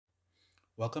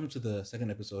Welcome to the second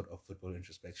episode of Football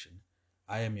Introspection.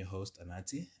 I am your host,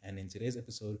 Anati, and in today's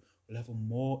episode, we'll have a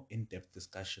more in depth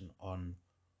discussion on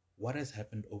what has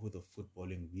happened over the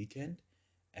footballing weekend,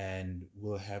 and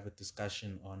we'll have a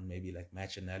discussion on maybe like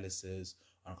match analysis,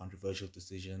 on controversial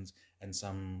decisions, and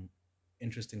some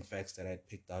interesting facts that I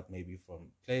picked out maybe from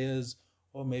players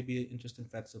or maybe interesting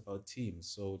facts about teams.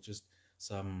 So, just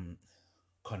some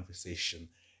conversation,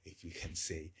 if you can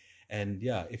say. And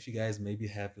yeah, if you guys maybe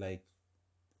have like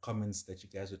comments that you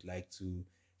guys would like to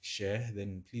share,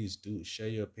 then please do share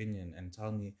your opinion and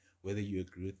tell me whether you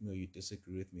agree with me or you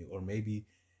disagree with me, or maybe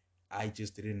I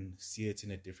just didn't see it in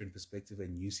a different perspective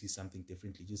and you see something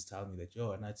differently. Just tell me that, yo,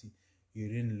 Anati, you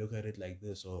didn't look at it like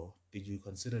this, or did you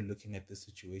consider looking at this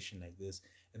situation like this?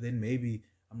 And then maybe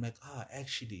I'm like,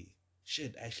 actually,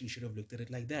 shit, I actually should have looked at it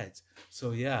like that.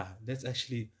 So yeah, let's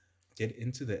actually get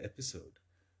into the episode.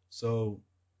 So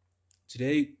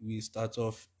today we start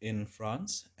off in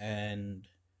France, and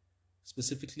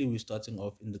specifically we're starting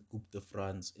off in the Coupe de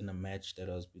France in a match that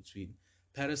was between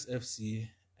Paris FC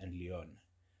and Lyon.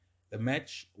 The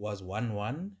match was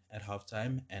 1-1 at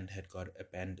halftime and had got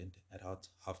abandoned at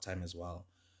halftime as well.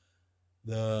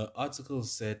 The article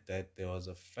said that there was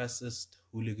a fascist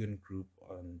hooligan group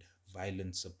and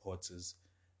violent supporters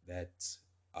that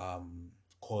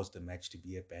caused the match to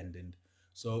be abandoned.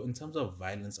 So, in terms of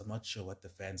violence, I'm not sure what the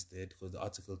fans did because the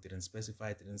article didn't specify,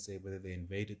 it didn't say whether they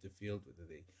invaded the field, whether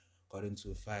they got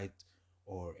into a fight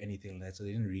or anything like that. So,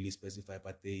 they didn't really specify,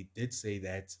 but they did say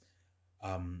that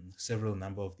several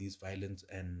number of these violent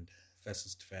and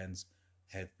fascist fans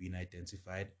have been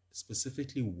identified.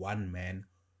 Specifically, one man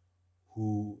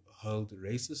who hurled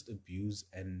racist abuse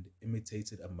and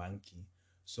imitated a monkey.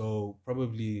 So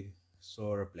probably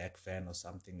saw a black fan or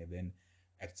something and then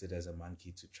acted as a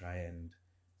monkey to try and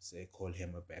say call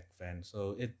him a black fan.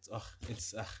 So it's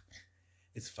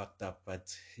fucked up.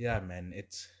 But yeah, man,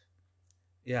 it's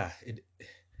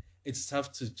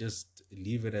tough to just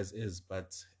leave it as is.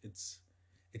 But it's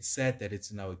sad that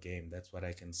it's in our game. That's what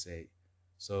I can say.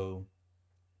 So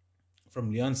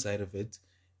from Leon's side of it,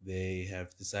 they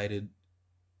have decided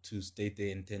to state their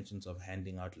intentions of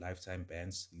handing out lifetime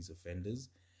bans to these offenders,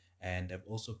 and have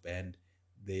also banned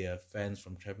their fans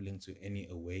from traveling to any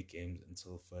away games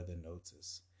until further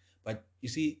notice. But you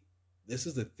see, this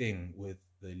is the thing with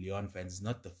the Lyon fans. It's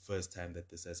not the first time that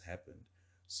this has happened.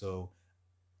 So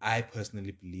I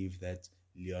personally believe that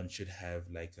Lyon should have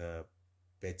like a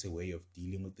better way of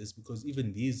dealing with this, because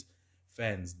even these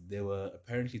fans, they were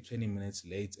apparently 20 minutes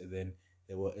late and then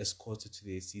they were escorted to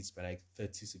their seats by like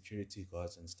 30 security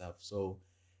guards and stuff. So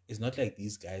it's not like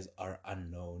these guys are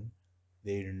unknown.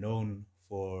 They're known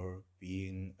for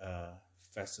being a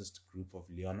fascist group of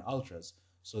Lyon Ultras.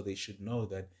 So they should know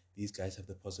that these guys have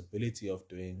the possibility of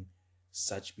doing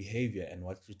such behavior. And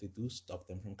what should they do? Stop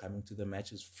them from coming to the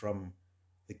matches from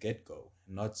the get go,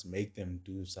 not make them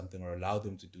do something or allow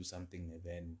them to do something and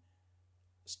then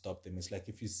stop them. It's like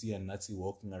if you see a Nazi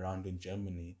walking around in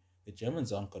Germany, the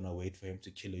Germans aren't going to wait for him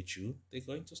to kill a Jew. They're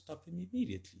going to stop him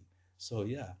immediately. So,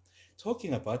 yeah,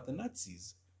 talking about the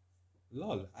Nazis,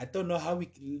 lol, I don't know how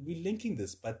we're linking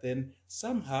this, but then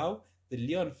somehow the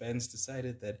Lyon fans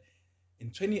decided that in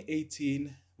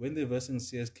 2018, when they're versing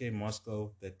CSK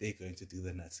Moscow, that they're going to do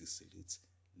the Nazi salutes.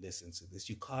 Listen to this.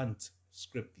 You can't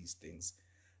script these things.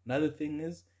 Another thing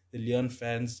is the Lyon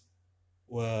fans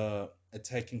were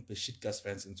attacking Besiktas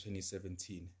fans in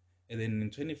 2017. And then in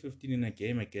 2015, in a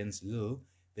game against Lille,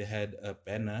 they had a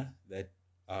banner that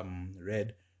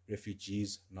read,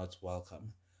 "Refugees not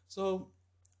welcome." So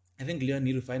I think Lyon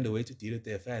need to find a way to deal with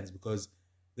their fans, because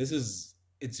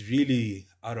it's really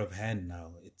out of hand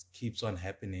now. It keeps on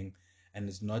happening, and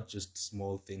it's not just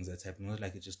small things that's happening. Not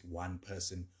like it's just one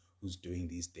person who's doing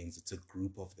these things. It's a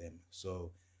group of them.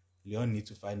 So Lyon need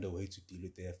to find a way to deal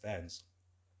with their fans.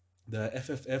 The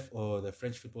FFF, or the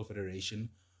French Football Federation,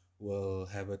 will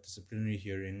have a disciplinary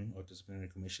hearing or disciplinary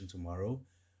commission tomorrow,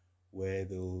 where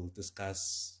they'll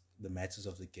discuss the matters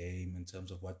of the game in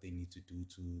terms of what they need to do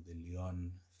to the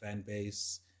Lyon fan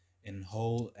base in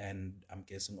whole, and I'm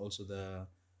guessing also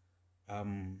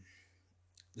um,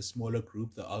 the smaller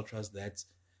group, the ultras that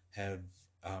have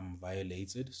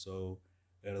violated. So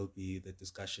that'll be the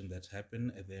discussion that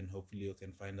happened, and then hopefully you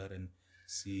can find out and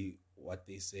see what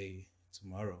they say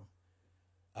tomorrow.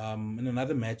 In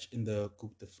another match in the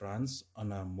Coupe de France,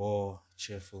 on a more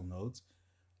cheerful note,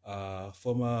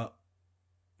 former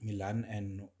Milan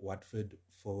and Watford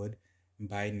forward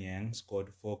Mbai Niang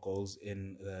scored 4 goals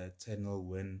in the 10-0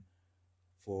 win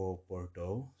for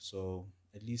Bordeaux. So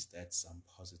at least that's some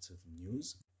positive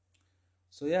news.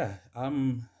 So yeah,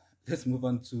 let's move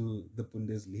on to the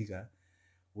Bundesliga,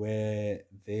 where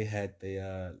they had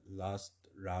their last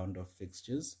round of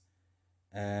fixtures.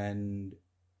 And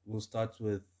we'll start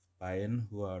with Bayern,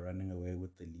 who are running away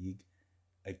with the league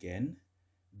again.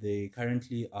 They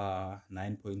currently are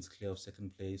 9 points clear of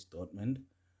second place, Dortmund.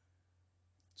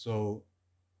 So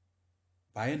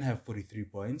Bayern have 43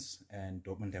 points and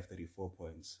Dortmund have 34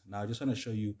 points. Now, I just want to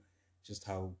show you just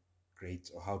how great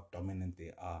or how dominant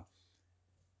they are.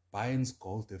 Bayern's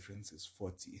goal difference is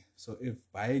 40. So if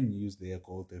Bayern use their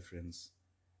goal difference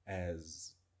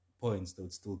as points, they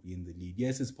would still be in the lead.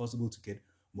 Yes, it's possible to get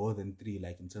more than three,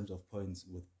 like in terms of points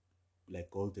with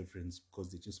like goal difference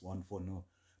because they just won 4-0.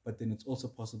 But then it's also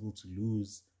possible to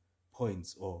lose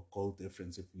points or goal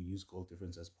difference if we use goal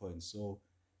difference as points. So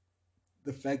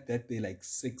the fact that they're like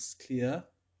six clear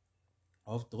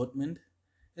of Dortmund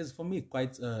is for me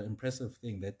quite an impressive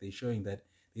thing that they're showing that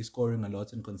they're scoring a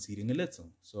lot and conceding a little.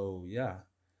 So yeah,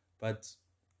 but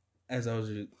as I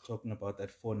was talking about that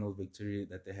 4-0 victory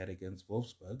that they had against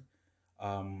Wolfsburg,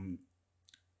 um,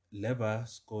 Lever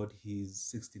scored his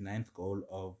 69th goal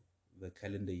of the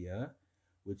calendar year,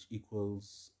 which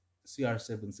equals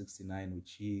CR769,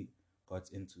 which he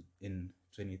got into in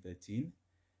 2013.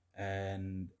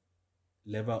 And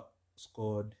Lever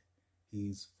scored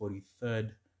his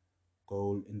 43rd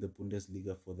goal in the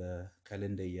Bundesliga for the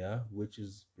calendar year, which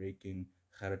is breaking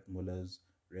Gerrit Muller's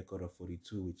record of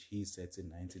 42, which he set in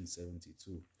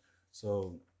 1972.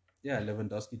 So, yeah,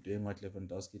 Lewandowski doing what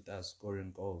Lewandowski does,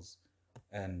 scoring goals.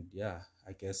 And yeah,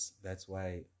 I guess that's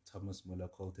why Thomas Muller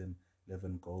called him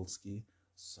Lewandowski.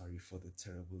 Sorry for the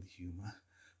terrible humor.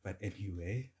 But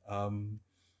anyway,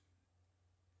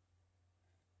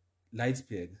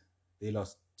 Leipzig, they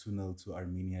lost 2-0 to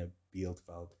Arminia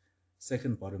Bielefeld,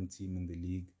 second bottom team in the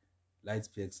league.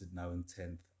 Leipzig is now in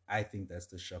 10th. I think that's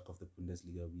the shock of the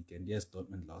Bundesliga weekend. Yes,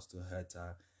 Dortmund lost to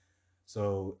Hertha.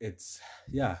 So it's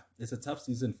a tough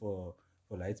season for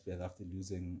Leipzig after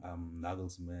losing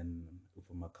Nagelsmann,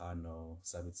 Upamecano,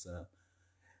 Sabitzer.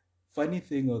 Funny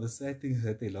thing or the sad thing is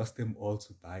that they lost them all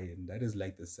to Bayern. That is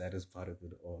like the saddest part of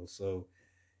it all. So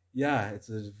yeah, it's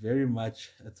a very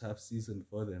much a tough season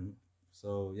for them.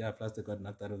 So yeah, plus they got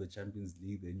knocked out of the Champions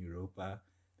League, then Europa.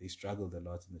 They struggled a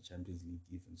lot in the Champions League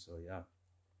even. So yeah.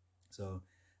 So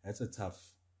that's a tough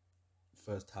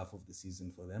first half of the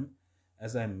season for them.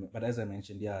 As I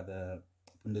mentioned, yeah, the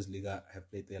Bundesliga have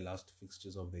played their last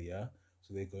fixtures of the year.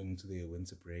 So they're going into their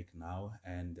winter break now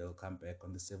and they'll come back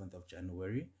on the 7th of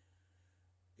January.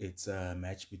 It's a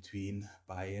match between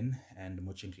Bayern and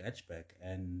Mönchengladbach,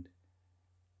 and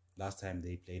last time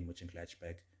they played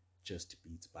Mönchengladbach just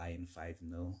beat Bayern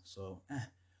 5-0. So,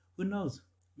 who knows?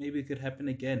 Maybe it could happen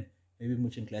again. Maybe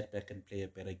Mönchengladbach can play a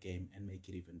better game and make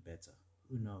it even better.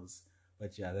 Who knows?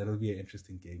 But yeah, that'll be an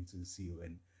interesting game to see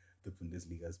when the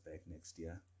Bundesliga is back next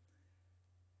year.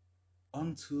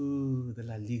 On to the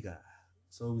La Liga.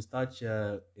 So we start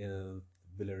here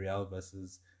Villarreal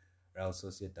versus Real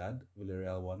Sociedad.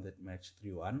 Villarreal won that match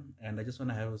 3-1. And I just want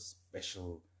to have a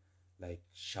special like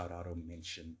shout out or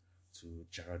mention to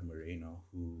Gerard Moreno,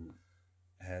 who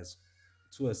has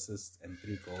 2 assists and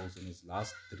 3 goals in his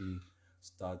last 3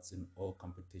 starts in all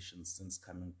competitions since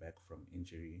coming back from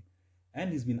injury.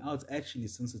 And he's been out actually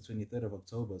since the 23rd of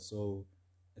October. So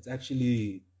it's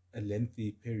actually a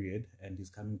lengthy period and he's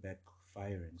coming back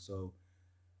firing. So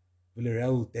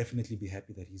Villarreal will definitely be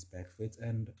happy that he's back fit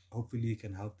and hopefully he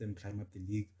can help them climb up the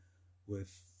league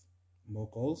with more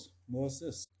goals, more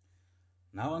assists.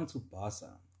 Now on to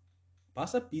Barca.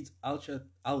 Barca beat Alche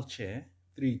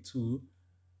 3-2,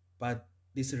 but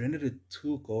they surrendered a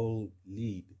 2 goal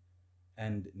lead,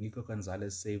 and Nico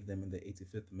Gonzalez saved them in the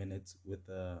 85th minute with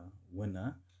a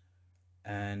winner.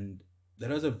 And that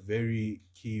was a very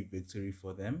key victory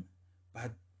for them.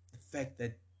 But the fact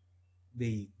that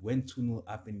they went 2-0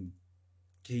 up and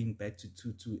came back to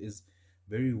 2-2 is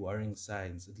very worrying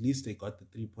signs. At least they got the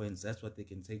 3 points. That's what they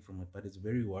can take from it. But it's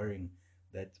very worrying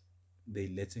that they're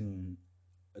letting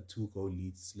a 2 goal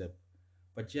lead slip.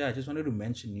 But yeah, I just wanted to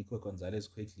mention Nico Gonzalez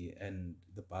quickly and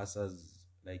the Barca's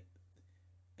like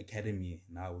academy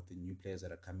now with the new players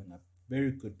that are coming up.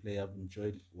 Very good player. I've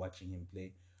enjoyed watching him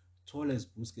play. Tall as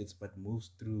Busquets, but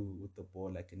moves through with the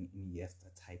ball like an Iniesta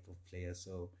type of player.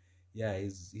 So yeah,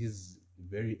 he's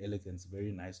very elegant,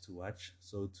 very nice to watch.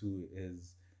 So too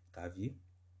is Gavi.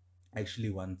 I actually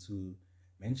want to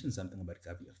mention something about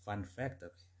Gavi. A fun fact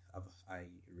that I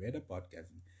read about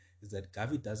Gavi is that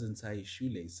Gavi doesn't tie his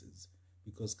shoelaces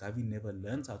because Gavi never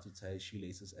learned how to tie his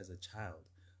shoelaces as a child.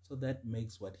 So that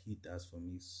makes what he does for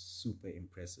me super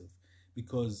impressive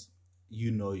because you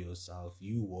know yourself,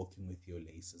 you walking with your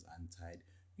laces untied,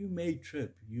 you may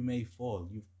trip, you may fall.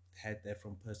 You've had that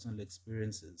from personal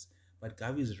experiences. But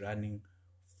Gavi is running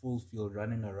full field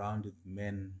running around with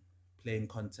men playing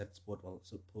contact sport, well,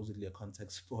 supposedly a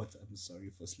contact sport. I'm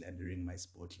sorry for slandering my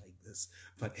sport like this,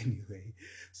 but anyway,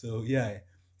 so yeah,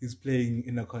 he's playing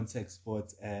in a contact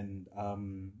sport, and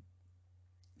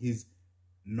he's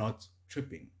not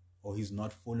tripping, or he's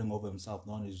not falling over himself.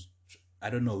 No one is,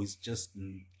 I don't know, he's just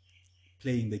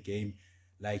playing the game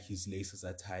like his laces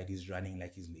are tied. He's running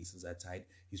like his laces are tied.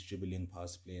 He's dribbling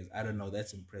past players. I don't know.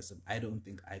 That's impressive. I don't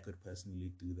think I could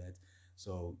personally do that.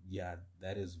 So yeah,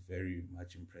 that is very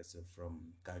much impressive from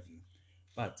Gavi.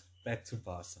 But back to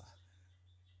Barca.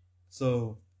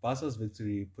 So Barca's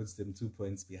victory puts them 2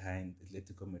 points behind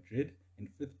Atletico Madrid in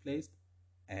fifth place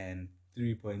and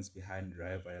 3 points behind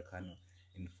Rayo Vallecano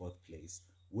in fourth place,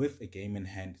 with a game in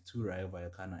hand to Rayo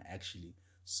Vallecano actually.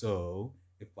 So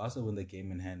if Barca win the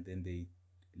game in hand, then they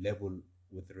level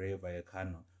with Rayo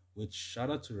Vallecano. Which shout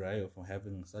out to Rayo for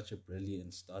having such a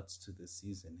brilliant start to the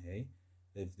season. Hey,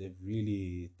 they've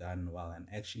really done well, and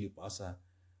actually Barca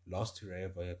lost to Rayo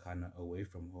Vallecano away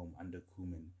from home under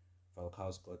Koeman.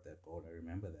 Falcao scored that goal. I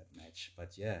remember that match.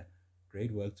 But yeah,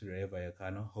 great work to Rayo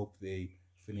Vallecano. Hope they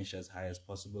finish as high as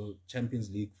possible. Champions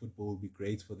League football will be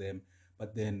great for them.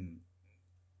 But then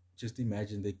just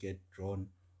imagine they get drawn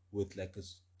with like a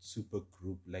super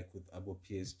group, like with Abo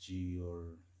PSG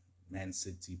or Man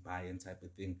City, Bayern type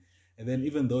of thing. And then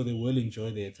even though they will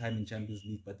enjoy their time in Champions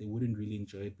League, but they wouldn't really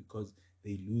enjoy it because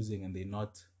they're losing and they're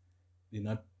not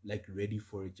like ready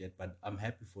for it yet. But I'm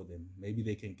happy for them. Maybe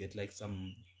they can get like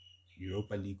some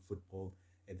Europa League football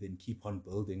and then keep on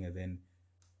building, and then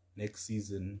next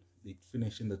season they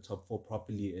finish in the top four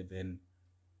properly, and then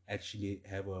actually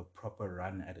have a proper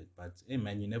run at it. But hey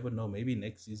man, you never know. Maybe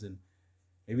next season,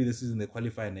 maybe this season they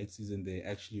qualify, next season they're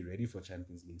actually ready for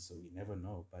Champions League. So we never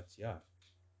know. But yeah,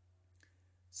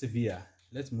 Sevilla.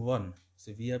 Let's move on.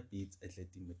 Sevilla beat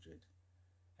Atletico Madrid,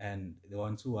 and they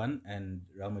won 2-1, and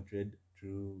Real Madrid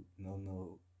drew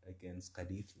 0-0 against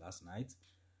Cadiz last night.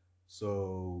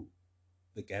 So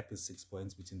the gap is 6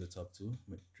 points between the top two,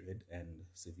 Madrid and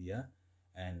Sevilla.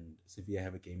 And Sevilla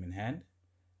have a game in hand.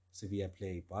 Sevilla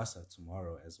play Barca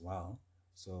tomorrow as well.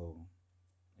 So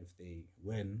if they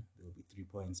win, they'll be 3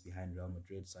 points behind Real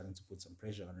Madrid, starting to put some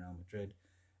pressure on Real Madrid.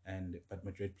 And but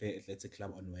Madrid play Athletic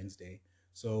Club on Wednesday.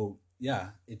 So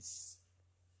yeah, it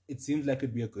seems like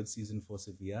it'd be a good season for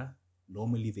Sevilla.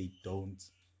 Normally they don't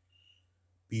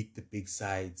beat the big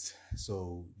sides,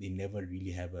 so they never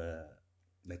really have a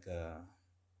like a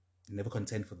never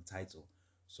contend for the title.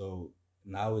 So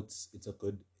now it's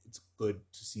good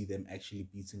to see them actually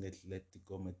beating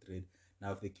Atletico Madrid.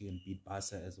 Now if they can beat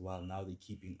Barca as well, now they're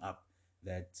keeping up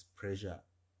that pressure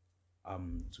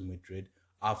to Madrid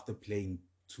after playing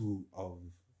two of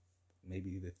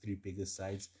maybe the three biggest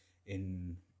sides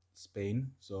in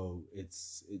Spain. So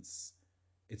it's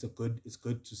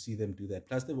good to see them do that.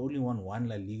 Plus they've only won one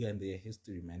La Liga in their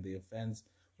history, man. Their fans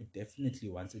would definitely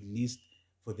want at least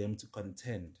for them to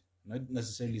contend. Not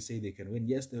necessarily say they can win.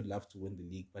 Yes, they would love to win the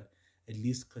league, but at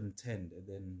least contend. And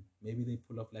then maybe they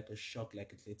pull off like a shock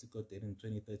like Atletico did in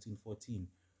 2013-14.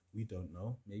 We don't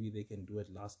know. Maybe they can do it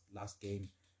last game.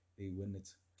 They win it.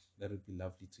 That would be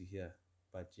lovely to hear.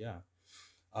 But yeah.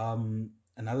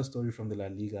 Another story from the La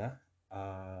Liga,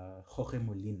 Jorge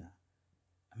Molina,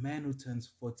 a man who turns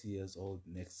 40 years old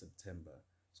next September,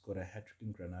 scored a hat trick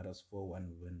in Granada's 4-1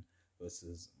 win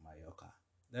versus Mallorca.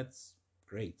 That's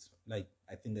great. Like,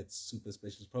 I think that's super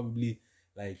special. It's probably,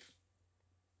 like,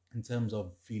 in terms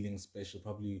of feeling special,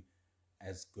 probably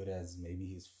as good as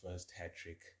maybe his first hat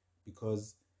trick.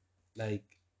 Because, like,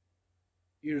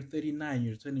 you're 39,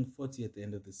 you're turning 40 at the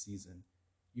end of the season.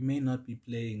 You may not be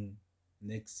playing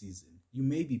next season. You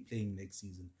may be playing next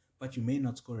season, but you may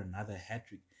not score another hat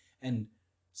trick. And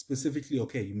specifically,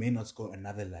 okay, you may not score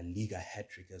another La Liga hat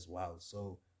trick as well.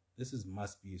 So this is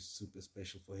must be super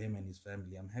special for him and his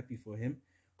family. I'm happy for him.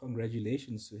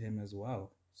 Congratulations to him as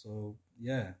well. So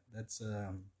yeah, that's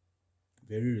a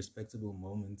very respectable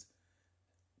moment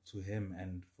to him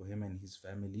and for him and his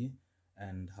family,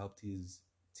 and helped his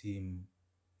team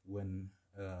win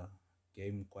a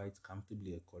game quite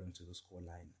comfortably according to the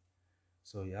scoreline.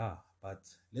 So yeah, but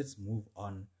let's move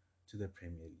on to the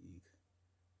Premier League.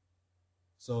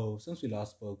 So since we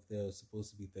last spoke, there were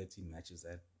supposed to be 13 matches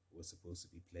that were supposed to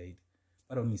be played,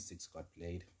 but only six got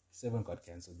played. Seven got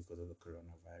cancelled because of the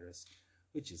coronavirus,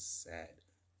 which is sad.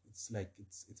 It's like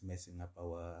it's messing up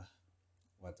our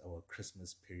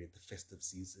Christmas period, the festive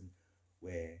season,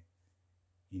 where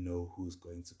you know who's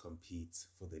going to compete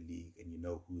for the league and you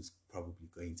know who's probably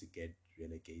going to get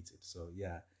relegated. So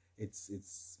yeah,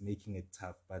 it's making it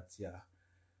tough. But yeah,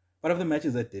 one of the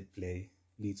matches that did play,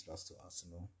 Leeds lost to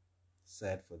Arsenal.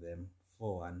 Sad for them,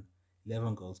 4-1.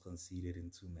 11 goals conceded in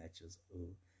 2 matches. Oh,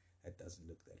 that doesn't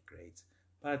look that great.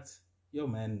 But yo,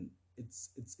 man,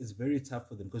 it's very tough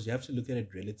for them because you have to look at it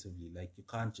relatively. Like you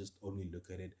can't just only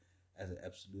look at it as an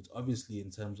absolute. Obviously,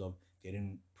 in terms of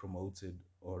getting promoted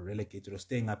or relegated or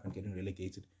staying up and getting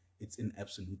relegated, it's in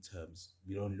absolute terms.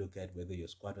 We don't look at whether your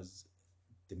squad is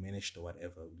diminished or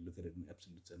whatever. We look at it in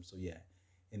absolute terms. So yeah,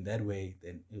 in that way,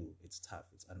 then ew, it's tough.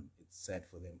 It's sad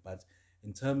for them. But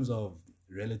in terms of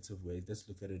relative weight, let's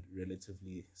look at it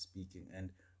relatively speaking, and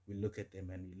we look at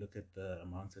them and we look at the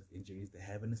amount of injuries they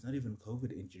have, and it's not even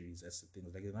COVID injuries. That's the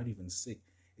thing. Like they're not even sick.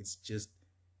 It's just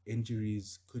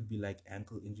injuries. Could be like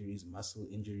ankle injuries, muscle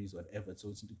injuries, whatever. So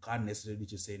you can't necessarily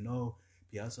just say no.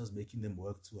 Piazza's making them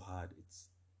work too hard. It's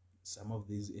some of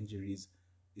these injuries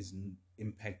is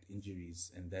impact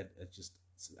injuries, and that are just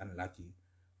unlucky.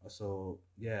 So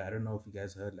yeah, I don't know if you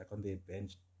guys heard, like on their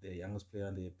bench, the youngest player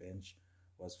on their bench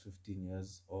was 15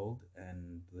 years old,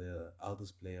 and the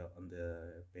eldest player on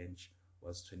the bench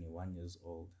was 21 years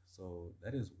old. So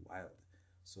that is wild.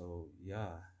 So yeah,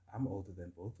 I'm older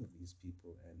than both of these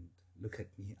people, and look at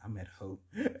me, I'm at home.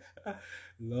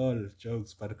 Lol,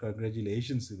 jokes, but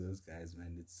congratulations to those guys,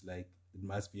 man. It's like it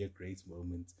must be a great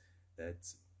moment that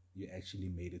you actually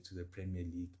made it to the Premier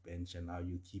League bench, and now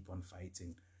you keep on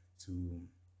fighting to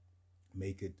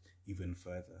make it even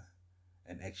further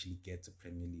and actually get to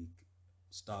Premier League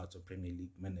start or Premier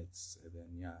League minutes, and then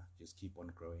yeah, just keep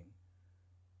on growing.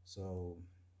 So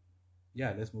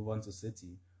yeah, let's move on to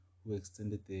City, who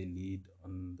extended their lead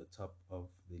on the top of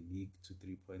the league to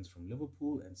 3 points from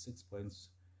Liverpool and 6 points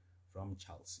from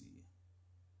Chelsea.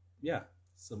 Yeah,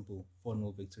 simple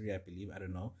 4-0 victory, I believe. I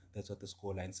don't know. That's what the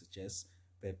scoreline suggests.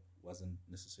 Pep wasn't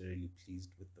necessarily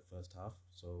pleased with the first half,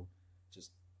 so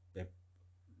just Pep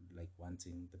like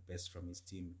wanting the best from his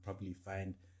team. Probably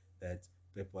find that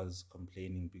Pep was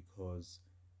complaining because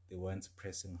they weren't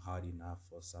pressing hard enough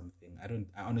or something.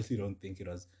 I honestly don't think it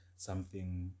was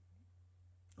something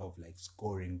of like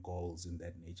scoring goals in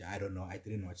that nature. I don't know. I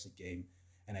didn't watch the game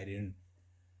and I didn't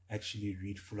actually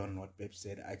read full on what Pep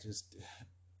said. I just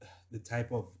the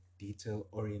type of detail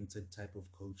oriented type of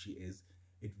coach he is,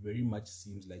 it very much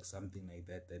seems like something like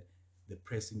that, that the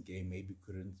pressing game maybe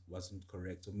couldn't wasn't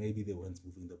correct, or maybe they weren't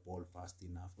moving the ball fast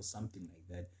enough or something like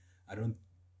that. I don't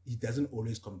He doesn't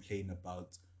always complain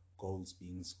about goals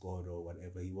being scored or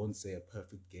whatever. He won't say a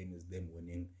perfect game is them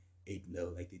winning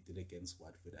 8-0 like they did against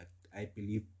Watford. I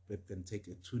believe Pep can take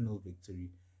a 2-0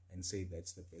 victory and say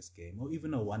that's the best game, or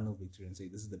even a 1-0 victory and say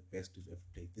this is the best we've ever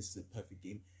played. This is a perfect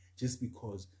game, just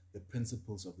because the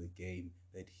principles of the game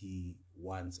that he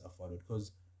wants are followed.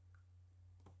 Because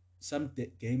some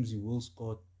games you will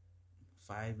score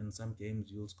five, and some games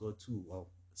you'll score two. Well,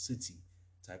 City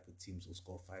type of teams will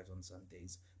score fives on some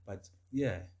days. But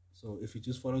yeah, so if you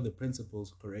just follow the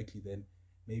principles correctly, then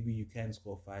maybe you can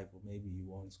score five, or maybe you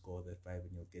won't score that five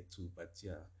and you'll get two. But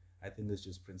yeah, I think it's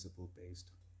just principle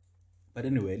based. But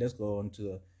anyway, let's go on to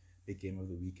the big game of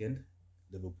the weekend,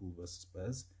 Liverpool versus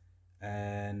Spurs.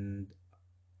 And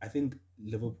I think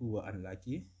Liverpool were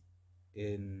unlucky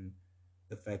in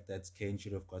the fact that Kane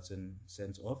should have gotten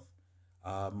sent off.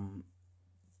 Um,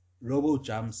 Robo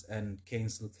jumps and Kane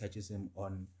still catches him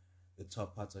on the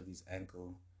top part of his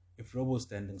ankle. If Robo's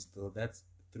standing still, that's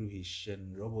through his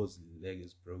shin. Robo's leg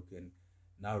is broken.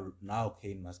 Now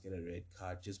Kane must get a red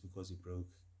card just because he broke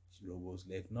Robo's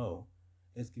leg. No,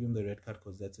 let's give him the red card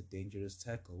because that's a dangerous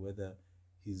tackle. Whether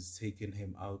he's taken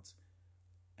him out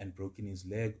and broken his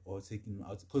leg or taking him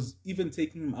out, because even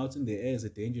taking him out in the air is a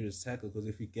dangerous tackle, because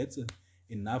if he gets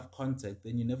enough contact,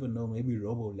 then you never know, maybe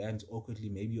Robo lands awkwardly,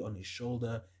 maybe on his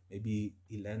shoulder, maybe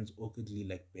he lands awkwardly,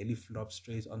 like belly flop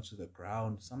straight onto the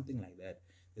ground, something like that.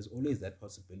 There's always that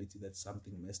possibility that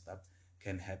something messed up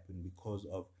can happen because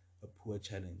of a poor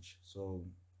challenge. So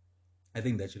I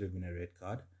think that should have been a red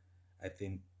card. I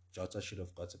think Jota should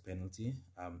have got a penalty.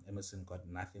 Emerson got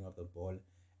nothing of the ball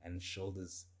and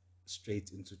shoulders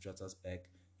straight into Jota's back.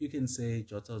 You can say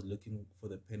Jota was looking for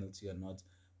the penalty or not,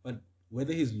 but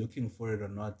whether he's looking for it or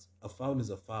not, a foul is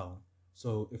a foul.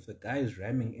 So if the guy is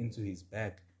ramming into his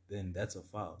back, then that's a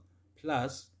foul.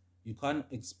 Plus, you can't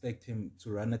expect him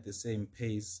to run at the same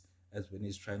pace as when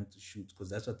he's trying to shoot, because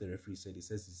that's what the referee said. He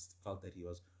says he felt that he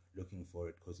was looking for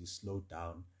it because he slowed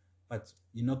down. But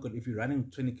you're not good if you're running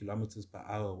 20 kilometers per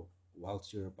hour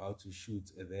whilst you're about to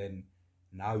shoot, and then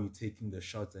now you're taking the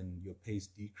shot and your pace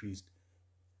decreased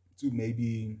to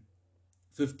maybe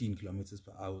 15 kilometers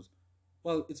per hour.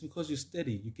 Well, it's because you're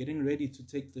steady. You're getting ready to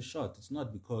take the shot. It's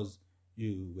not because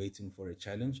you're waiting for a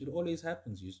challenge. It always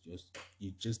happens.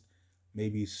 You just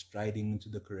maybe striding into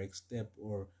the correct step,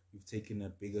 or you've taken a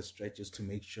bigger stretch just to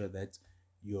make sure that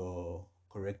your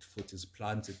correct foot is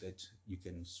planted that you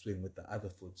can swing with the other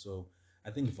foot. So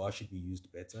I think VAR should be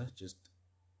used better. Just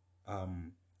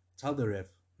um, tell the ref,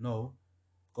 no,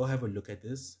 go have a look at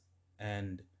this,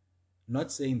 and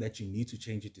not saying that you need to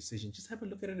change your decision. Just have a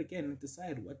look at it again and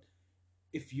decide what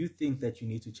if you think that you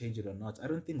need to change it or not. I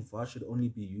don't think VAR should only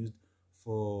be used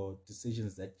for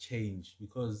decisions that change,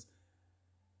 because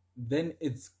then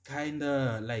it's kind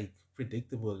of like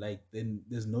predictable. Like then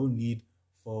there's no need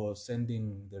for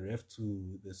sending the ref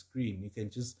to the screen. You can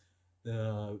just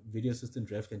the video assistant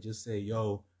ref can just say,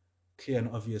 "Yo, clear and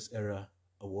obvious error,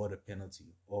 award a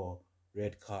penalty or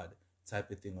red card,"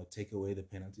 type of thing, or take away the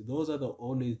penalty. Those are the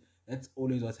only. That's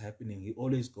always what's happening. He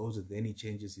always goes and then he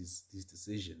changes his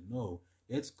decision. No,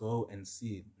 let's go and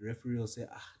see. The referee will say,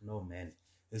 "Ah, no, man,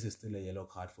 this is still a yellow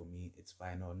card for me. It's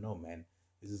fine." Or, "No, man,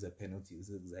 this is a penalty. This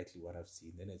is exactly what I've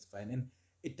seen." Then it's fine. And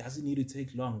it doesn't need to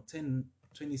take long, 10,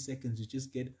 20 seconds. You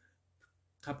just get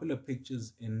a couple of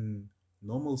pictures in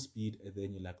normal speed, and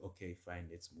then you're like, okay, fine,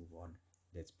 let's move on.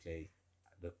 Let's play.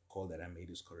 The call that I made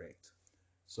is correct.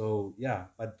 So, yeah,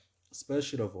 but Spurs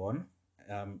should have won,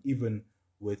 even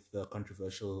with the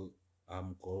controversial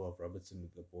goal of Robertson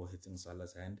with the ball hitting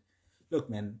Salah's hand. Look,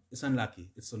 man, it's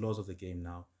unlucky. It's the laws of the game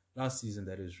now. Last season,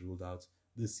 that is ruled out.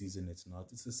 This season, it's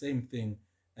not. It's the same thing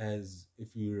as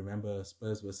if you remember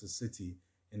Spurs versus City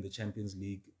in the Champions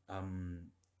League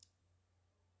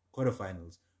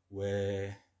quarterfinals,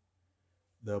 where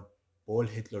the ball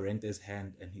hit Llorente's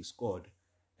hand and he scored,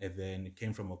 and then it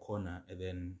came from a corner and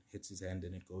then hits his hand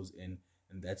and it goes in,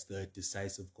 and that's the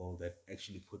decisive goal that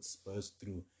actually puts Spurs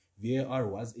through. VAR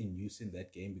was in use in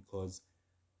that game because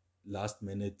last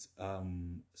minute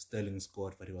Sterling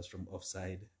scored, but he was from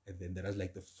offside, and then that was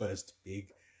like the first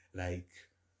big like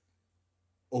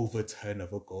overturn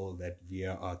of a goal that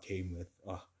VAR came with.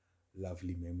 Oh,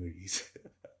 lovely memories.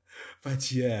 But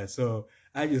yeah, so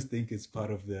I just think it's part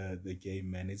of the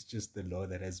game, man. It's just the law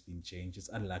that has been changed. It's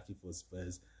unlucky for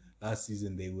Spurs. Last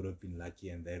season they would have been lucky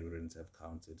and that wouldn't have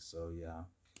counted. So yeah.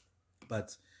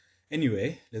 But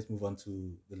anyway, let's move on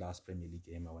to the last Premier League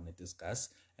game I want to discuss.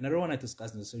 And I don't want to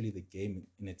discuss necessarily the game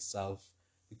in itself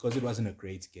because it wasn't a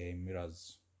great game. It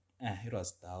was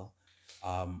dull.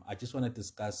 I just want to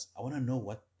discuss. I want to know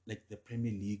what like the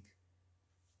Premier League.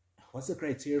 What's the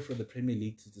criteria for the Premier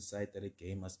League to decide that a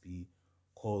game must be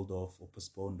called off or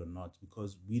postponed or not?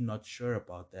 Because we're not sure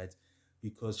about that.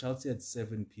 Because Chelsea had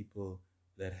 7 people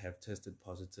that have tested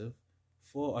positive,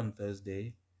 4 on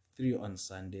Thursday, 3 on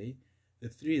Sunday. The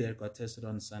 3 that got tested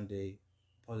on Sunday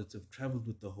positive traveled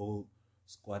with the whole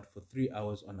squad for 3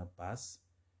 hours on a bus,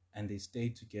 and they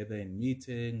stayed together in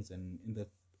meetings and in the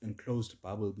enclosed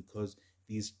bubble because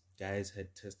these guys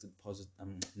had tested positive,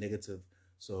 negative.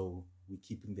 So we're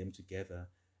keeping them together.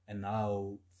 And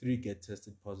now 3 get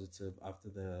tested positive after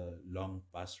the long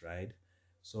bus ride.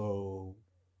 So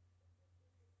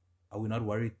are we not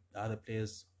worried the other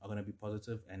players are going to be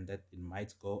positive and that it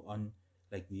might go on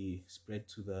like we spread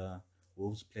to the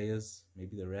Wolves players,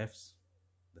 maybe the refs,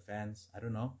 the fans? I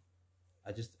don't know.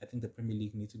 I think the Premier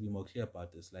League needs to be more clear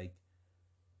about this. Like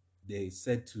they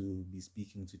said to be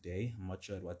speaking today. I'm not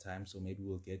sure at what time, so maybe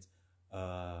we'll get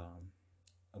a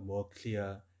more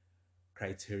clear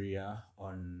criteria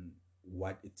on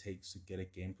what it takes to get a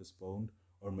game postponed,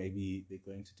 or maybe they're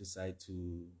going to decide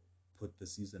to put the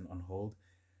season on hold.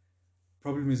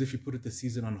 Problem is, if you put the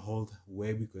season on hold,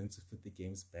 where are we going to fit the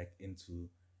games back into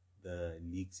the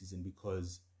league season?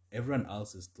 Because everyone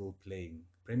else is still playing.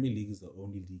 Premier League is the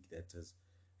only league that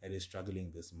is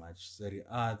struggling this much. Serie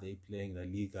A, they playing La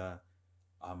Liga,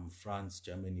 France,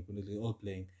 Germany, they're all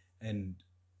playing, and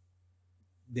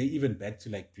they even back to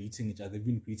like greeting each other. They've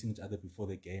been greeting each other before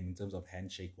the game in terms of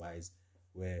handshake wise,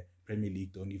 where Premier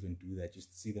League don't even do that. You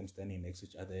see them standing next to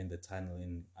each other in the tunnel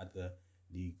in other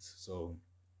leagues. So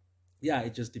yeah,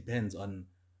 it just depends on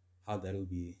how that'll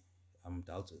be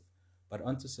dealt with. But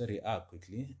on to Serie A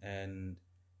quickly, and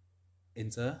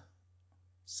Inter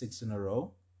 6 in a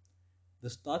row. The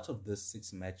start of this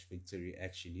 6 match victory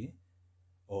actually,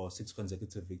 or 6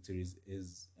 consecutive victories,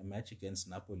 is a match against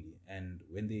Napoli. And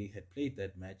when they had played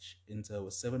that match, Inter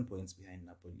was 7 points behind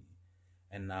Napoli.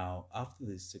 And now, after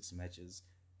these 6 matches,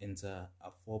 Inter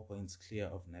are 4 points clear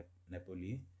of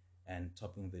Napoli and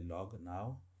topping the log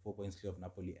now, 4 points clear of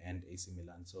Napoli and AC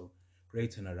Milan. So,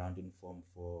 great turnaround in form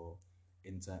for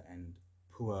Inter and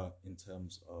poor in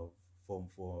terms of form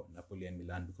for Napoli and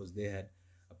Milan because they had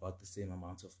about the same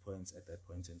amount of points at that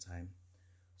point in time.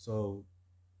 So,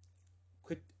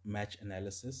 quick match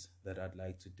analysis that I'd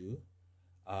like to do.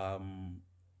 Um,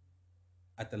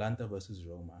 Atalanta versus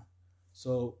Roma.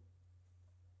 So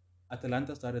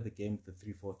Atalanta started the game with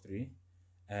the 3-4-3,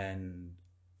 and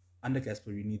under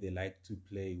Gasperini, they like to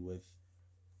play with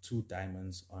two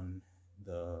diamonds on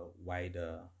the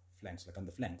wider flanks, like on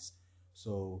the flanks.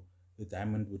 So the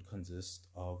diamond would consist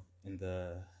of, in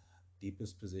the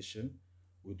deepest position,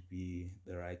 would be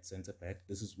the right center back.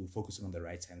 We're focusing on the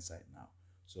right hand side now.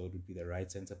 So it would be the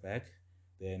right center back.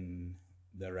 Then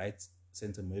the right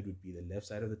center mid would be the left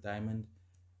side of the diamond.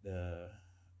 The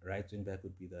right wing back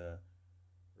would be the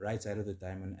right side of the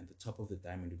diamond, and the top of the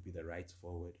diamond would be the right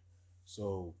forward.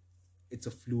 So it's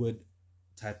a fluid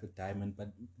type of diamond,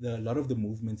 but a lot of the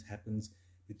movement happens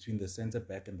between the center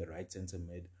back and the right center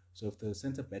mid. So if the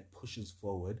center back pushes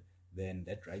forward, then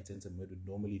that right center mid would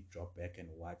normally drop back and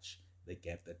watch the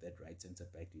gap that right center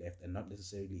back left, and not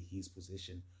necessarily his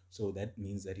position. So that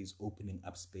means that he's opening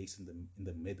up space in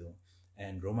the middle.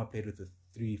 And Roma played with a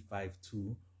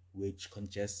 3-5-2, which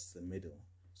congests the middle.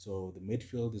 So the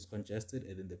midfield is congested,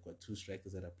 and then they've got two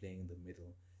strikers that are playing in the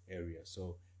middle area.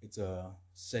 So it's a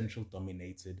central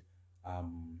dominated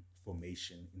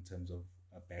formation in terms of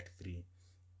a back three.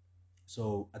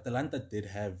 So Atalanta did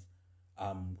have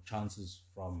chances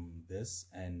from this,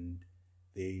 and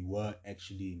they were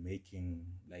actually making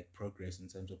like progress in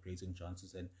terms of creating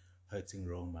chances and hurting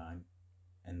Roma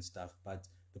and stuff. But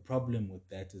the problem with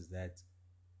that is that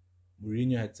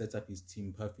Mourinho had set up his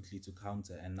team perfectly to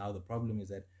counter, and now the problem is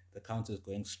that the counter is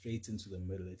going straight into the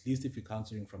middle. At least if you're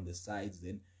countering from the sides,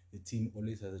 then the team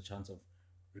always has a chance of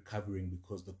recovering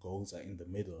because the goals are in the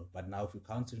middle. But now if you're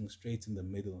countering straight in the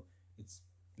middle, it's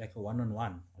like a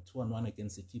one-on-one, a two-on-one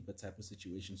against the keeper type of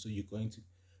situation. So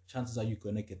chances are you're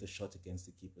going to get the shot against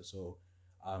the keeper. So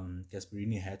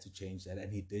Gasperini had to change that,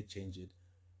 and he did change it.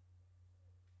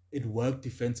 It worked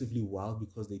defensively well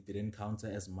because they didn't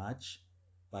counter as much,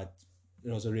 but it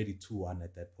was already 2-1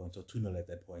 at that point, or 2-0 at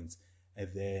that point. And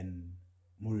then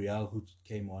Muriel, who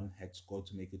came on, had scored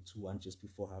to make it 2-1 just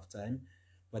before halftime.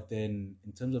 But then,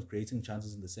 in terms of creating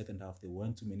chances in the second half, there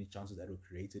weren't too many chances that were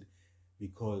created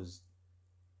because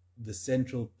the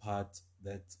central part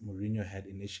that Mourinho had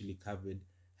initially covered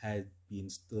had been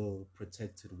still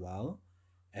protected well.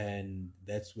 And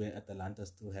that's where Atalanta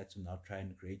still had to now try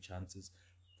and create chances.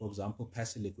 For example,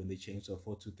 Pasalic, when they changed to a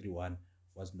 4-2-3-1,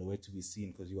 was nowhere to be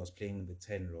seen because he was playing in the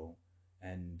 10 role.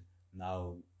 And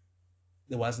now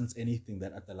there wasn't anything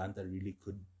that Atalanta really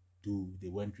could do. They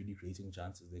weren't really creating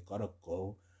chances. They got a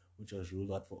goal, which was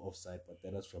ruled out for offside, but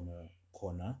that was from a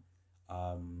corner.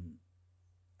 Um,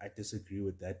 I disagree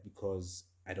with that because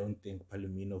I don't think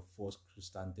Palomino forced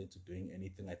Cristante to doing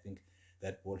anything. I think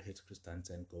that ball hits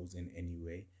Cristante and goes in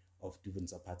anyway off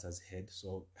Duvan Zapata's head.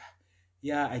 So,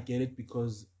 yeah, I get it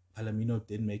because Palomino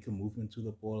did make a movement to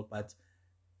the ball, but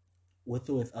with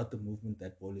or without the movement,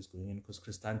 that ball is going in because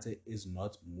Cristante is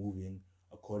not moving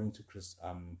according to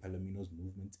Palomino's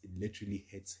movement. It literally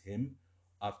hits him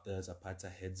after Zapata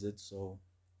heads it. So,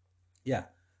 yeah,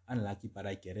 unlucky, but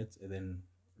I get it. And then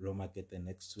Roma get the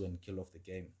next two and kill off the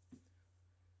game.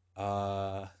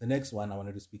 The next one I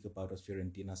wanted to speak about was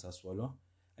Fiorentina Sassuolo.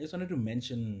 I just wanted to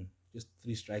mention just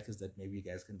three strikers that maybe you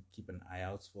guys can keep an eye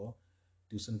out for.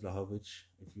 Dusan Vlahovic,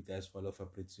 if you guys follow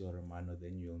Fabrizio Romano,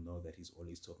 then you'll know that he's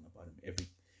always talking about him every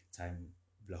time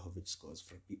Vlahovic scores.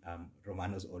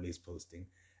 Romano's always posting.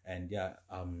 And yeah,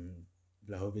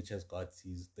 Vlahovic has got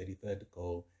his 33rd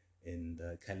goal in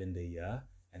the calendar year,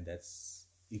 and that's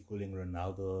equaling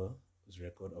Ronaldo's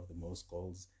record of the most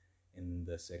goals in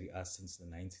the Serie A since the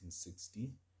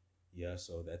 1960 year.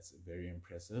 So that's very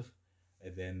impressive.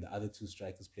 And then the other two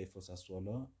strikers play for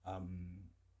Sassuolo,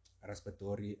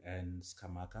 Raspadori and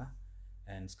Scamacca.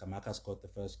 And Scamacca scored the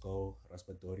first goal,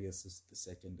 Raspadori assisted the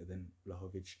second, and then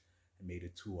Vlahovic made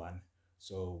it 2-1.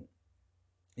 So,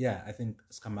 yeah, I think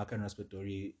Scamacca and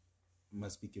Raspadori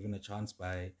must be given a chance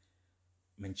by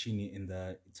Mancini in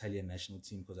the Italian national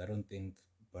team because I don't think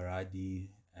Berardi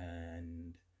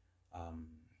and um,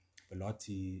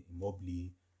 Belotti, Immobile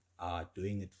are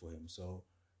doing it for him. So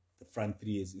the front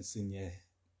three is Insigne,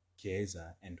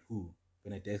 Chiesa, and who.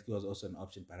 Benedeschi was also an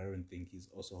option, but I don't think he's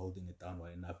also holding it down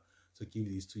well enough. So give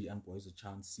these two young boys a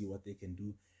chance, see what they can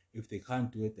do. If they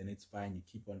can't do it, then it's fine. You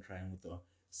keep on trying with the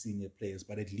senior players,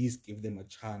 but at least give them a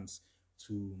chance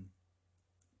to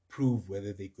prove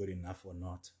whether they're good enough or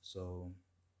not. So,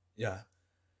 yeah.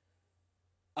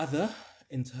 Other,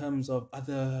 in terms of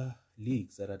other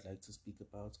leagues that I'd like to speak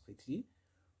about quickly,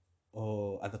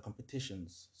 or other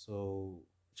competitions. So,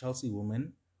 Chelsea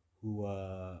women, who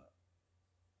were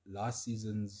last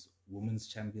season's Women's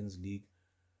Champions League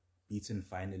beaten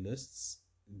finalists,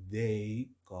 they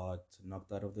got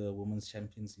knocked out of the Women's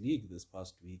Champions League this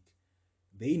past week.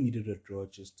 They needed a draw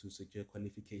just to secure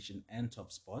qualification and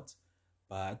top spot,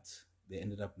 but they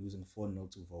ended up losing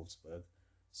 4-0 to Wolfsburg.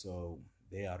 So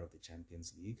they're out of the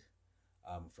Champions League.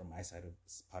 From my side of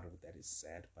part of it, that is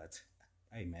sad, but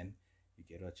hey man, you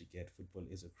get what you get. Football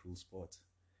is a cruel sport.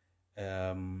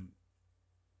 Um,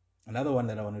 Another one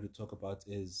that I wanted to talk about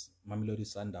is Mamelodi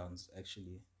Sundowns.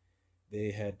 Actually, they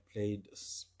had played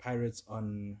Pirates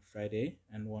on Friday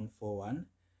and won 4-1.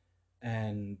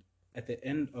 And at the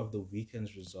end of the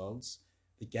weekend's results,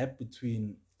 the gap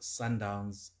between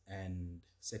Sundowns and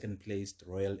second placed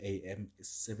Royal AM is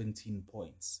 17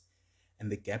 points.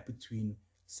 And the gap between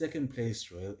second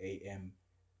place Royal AM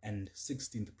and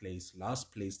 16th place,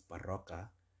 last placed Baroka,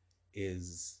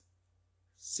 is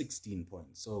 16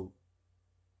 points. So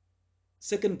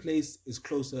second place is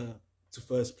closer to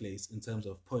first place in terms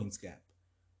of points gap.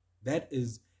 That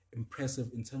is impressive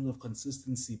in terms of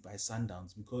consistency by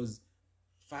Sundowns, because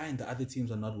fine, the other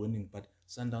teams are not winning, but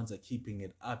Sundowns are keeping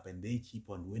it up and they keep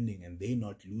on winning and they're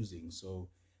not losing. So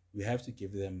we have to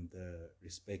give them the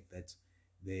respect that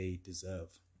they deserve.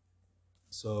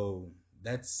 So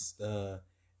that's the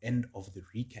end of the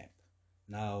recap.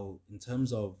 Now, in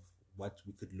terms of what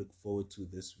we could look forward to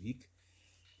this week,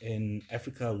 in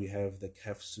Africa, we have the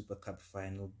CAF Super Cup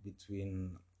final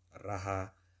between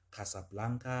Raha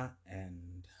Casablanca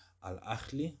and Al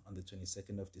Ahly on the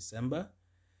 22nd of December.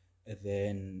 And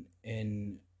then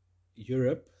in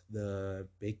Europe, the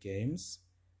big games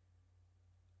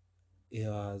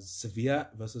is Sevilla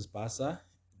versus Barca,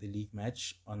 the league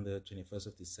match on the 21st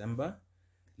of December.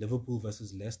 Liverpool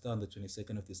versus Leicester on the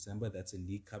 22nd of December, that's a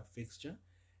League Cup fixture.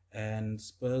 And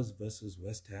Spurs versus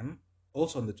West Ham,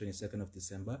 also on the 22nd of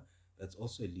December, that's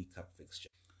also a League Cup fixture.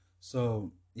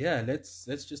 So yeah, let's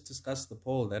just discuss the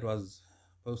poll that was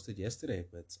posted yesterday.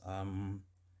 But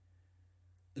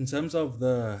in terms of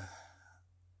the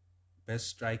best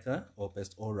striker or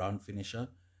best all-round finisher,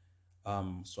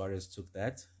 Suarez took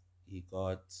that. He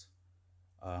got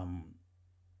um,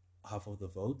 half of the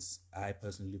votes. I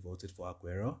personally voted for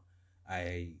Aguero.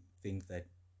 I think that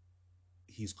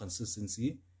his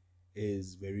consistency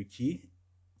is very key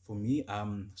for me.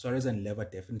 Suarez and Leva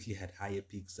definitely had higher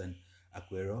peaks than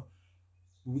Aguero.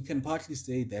 We can partly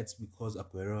say that's because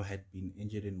Aguero had been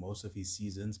injured in most of his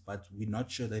seasons, but we're not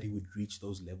sure that he would reach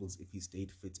those levels if he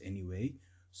stayed fit anyway.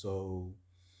 So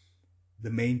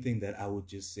the main thing that I would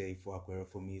just say for Aguero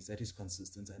for me is that he's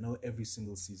consistent. I know every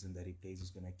single season that he plays is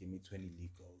going to give me 20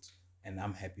 league goals, and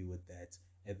I'm happy with that.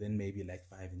 And then maybe like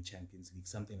 5 in Champions League,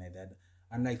 something like that.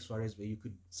 Unlike Suarez, where you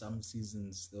could, some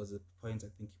seasons, there was a point, I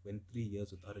think he went 3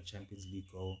 years without a Champions League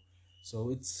goal.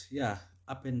 So it's, yeah,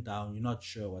 up and down. You're not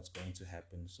sure what's going to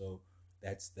happen. So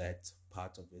that's that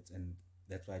part of it. And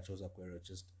that's why I chose Aguero,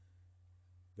 just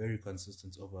very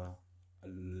consistent over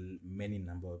many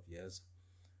number of years.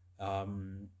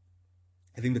 Um,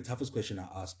 I think the toughest question I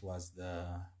asked was the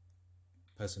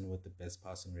person with the best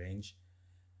passing range.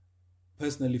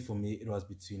 Personally, for me, it was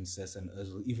between Cesc and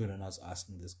Özil. Even when I was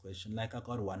asking this question, like I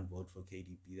got one vote for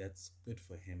KDB, that's good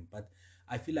for him. But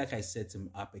I feel like I set him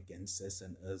up against Cesc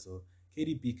and Özil.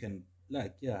 KDB can,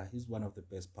 like, yeah, he's one of the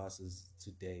best passers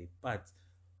today. But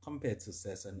compared to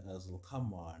Cesc and Özil,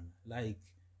 come on, like,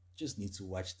 just need to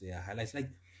watch their highlights.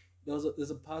 Like, there's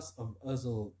a pass of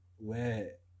Özil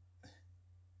where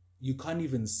you can't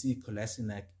even see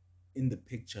Kolasinac in the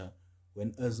picture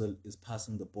when Özil is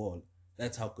passing the ball.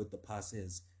 That's how good the pass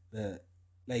is.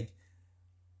 Like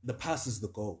the pass is the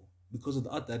goal, because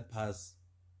without that pass,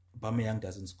 Aubameyang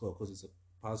doesn't score because it's a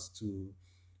pass to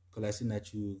Kolasinac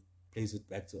who plays it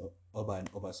back to Oba and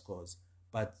Oba scores.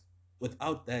 But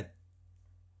without that,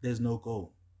 there's no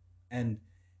goal. And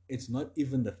it's not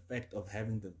even the fact of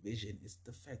having the vision, it's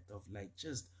the fact of like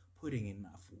just putting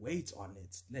enough weight on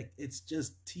it. Like it's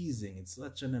just teasing. It's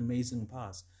such an amazing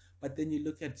pass. But then you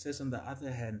look at Cesc on the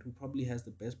other hand, who probably has the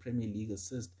best Premier League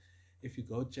assist. If you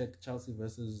go check Chelsea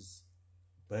versus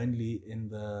Burnley in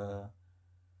the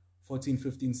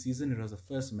 14-15 season, it was the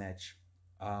first match.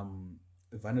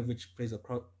 Ivanovic plays a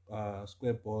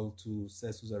square ball to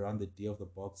Cesc, who's around the D of the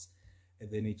box,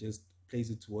 and then he just plays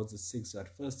it towards the six.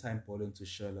 At first time ball into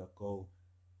Sherlock goal.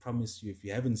 Promise you, if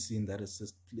you haven't seen that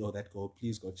assist or that goal,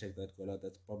 please go check that goal out.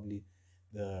 That's probably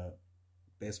the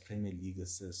best Premier League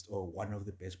assist, or one of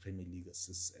the best Premier League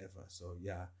assists ever. So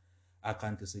yeah, I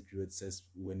can't disagree with Cesc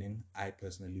winning. I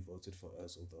personally voted for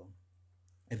Özil though.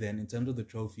 And then in terms of the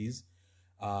trophies,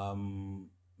 no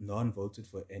one voted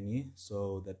for any,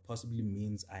 so that possibly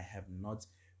means I have not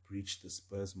breached the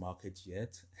Spurs market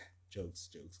yet. Jokes,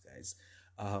 guys.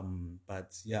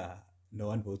 But yeah, no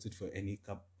one voted for any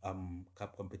cup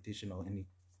competition or any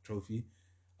trophy.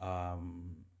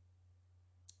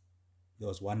 There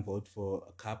was one vote for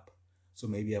a cup, so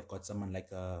maybe I've got someone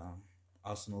like a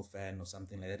Arsenal fan or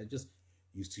something like that. I'm just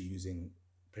used to using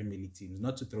Premier League teams,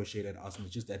 not to throw shade at Arsenal,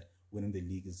 it's just that winning the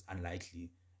league is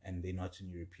unlikely, and they're not in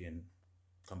European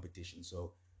competition.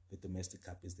 So the domestic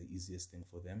cup is the easiest thing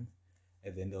for them.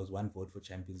 And then there was one vote for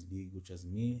Champions League, which was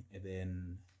me, and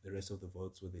then the rest of the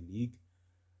votes were the league.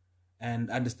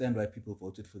 And I understand why people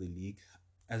voted for the league.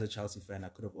 As a Chelsea fan, I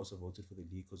could have also voted for the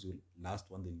league because we last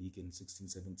won the league in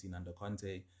 16-17 under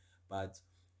Conte. But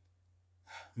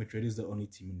Madrid is the only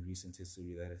team in recent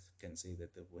history that can say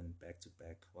that they've won back to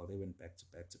back. Well, they went back to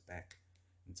back to back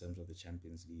in terms of the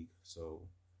Champions League. So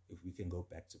if we can go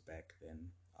back to back, then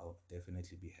I'll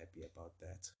definitely be happy about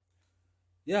that.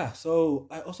 Yeah, so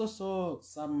I also saw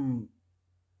some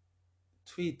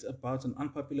tweet about an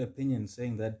unpopular opinion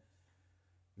saying that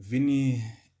Vinny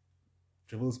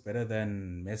dribbles better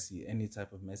than Messi, any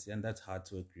type of Messi, and that's hard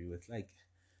to agree with. Like,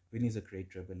 Vinny's a great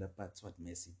dribbler, but what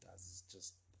Messi does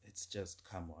is just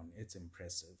come on, it's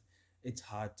impressive. It's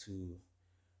hard to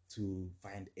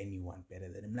find anyone better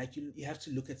than him. Like you have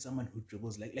to look at someone who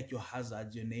dribbles like your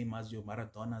Hazards, your Neymars, your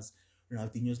Maradonas,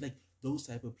 Ronaldinho's, like those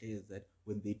type of players that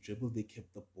when they dribble, they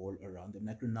kept the ball around them.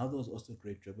 Like Ronaldo was also a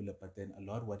great dribbler, but then a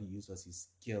lot of what he used was his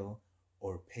skill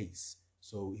or pace.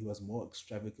 So he was more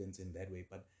extravagant in that way.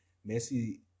 But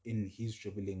Messi, in his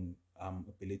dribbling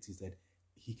abilities, that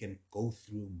he can go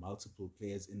through multiple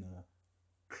players in a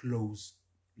closed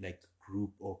like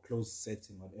group or closed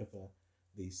setting, whatever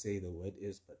they say the word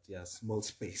is, but yeah, small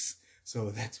space.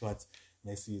 So that's what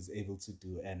Messi is able to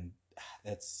do, and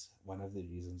that's one of the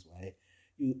reasons why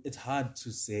it's hard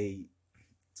to say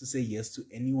yes to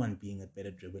anyone being a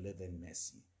better dribbler than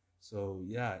Messi. So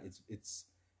yeah, it's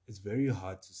very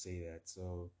hard to say that.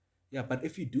 So yeah, but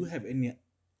if you do have any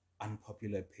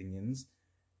unpopular opinions,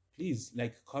 please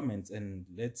like comment and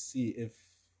let's see if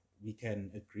we can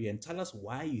agree and tell us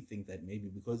why you think that maybe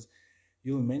because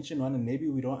you'll mention one and maybe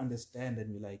we don't understand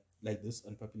and we're like this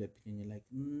unpopular opinion, you're like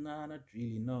nah, not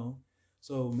really, no.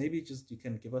 So maybe just you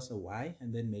can give us a why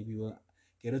and then maybe we'll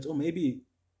get it, or maybe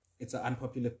it's an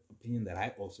unpopular opinion that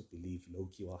I also believe low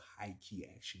key or high key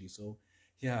actually. So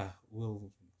yeah,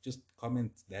 we'll just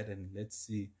comment that and let's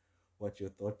see what your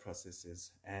thought process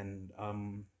is. And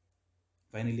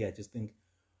finally, I just think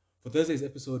for Thursday's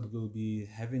episode, we'll be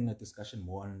having a discussion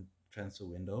more on transfer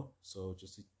window. So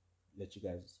just to let you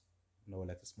guys know,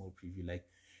 like a small preview, like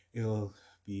it'll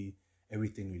be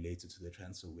everything related to the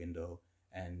transfer window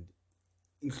and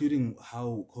including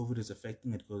how COVID is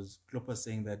affecting it. Because Klopp was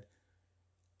saying that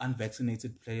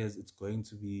unvaccinated players, it's going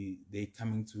to be they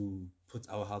coming to put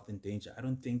our health in danger. I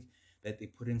don't think that they're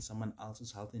putting someone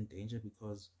else's health in danger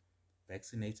because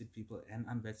vaccinated people and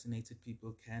unvaccinated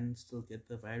people can still get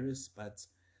the virus, but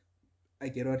I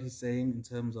get what he's saying in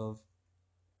terms of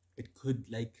it could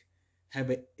like have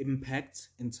an impact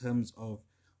in terms of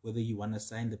whether you want to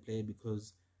sign the player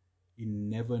because you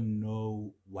never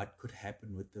know what could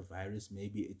happen with the virus.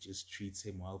 Maybe it just treats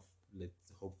him well. Let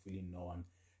hopefully no one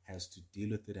has to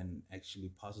deal with it and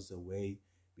actually passes away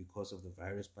because of the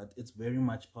virus. But it's very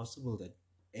much possible that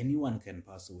anyone can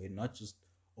pass away, not just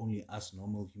only us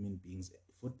normal human beings.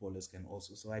 Footballers can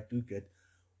also. So I do get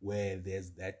where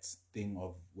there's that thing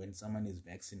of when someone is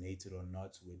vaccinated or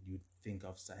not, when you think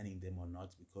of signing them or not,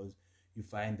 because you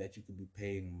find that you could be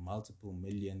paying multiple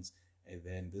millions and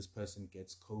then this person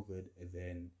gets COVID and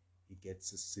then he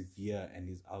gets severe and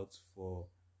is out for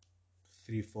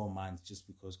 3 4 months just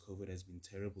because COVID has been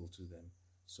terrible to them.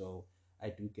 So I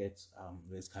do get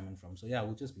where it's coming from. So yeah,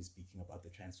 we'll just be speaking about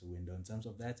the transfer window in terms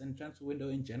of that and transfer window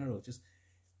in general, just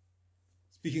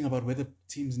speaking about whether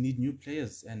teams need new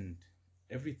players and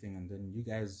everything. And then you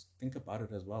guys think about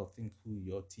it as well. Think who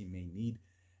your team may need.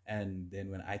 And then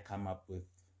when I come up with,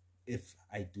 if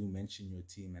I do mention your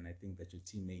team and I think that your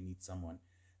team may need someone,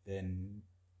 then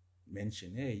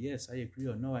mention, hey, yes, I agree,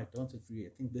 or no, I don't agree. I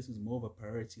think this is more of a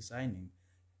priority signing.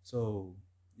 So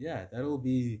yeah,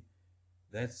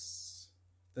 that's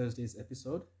Thursday's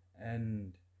episode.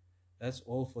 And that's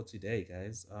all for today,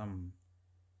 guys.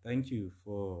 Thank you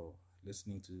for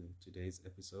listening to today's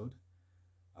episode.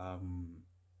 Um,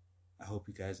 I hope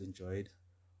you guys enjoyed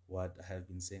what I have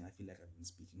been saying. I feel like I've been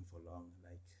speaking for long,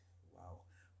 like wow.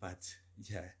 But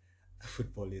yeah,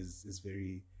 football is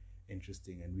very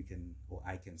interesting, and we can or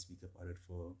I can speak about it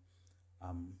for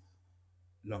um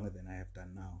longer than I have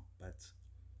done now. But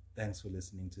thanks for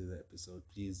listening to the episode.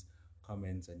 Please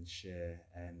comment and share,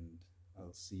 and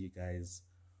I'll see you guys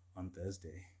on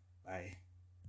Thursday. Bye.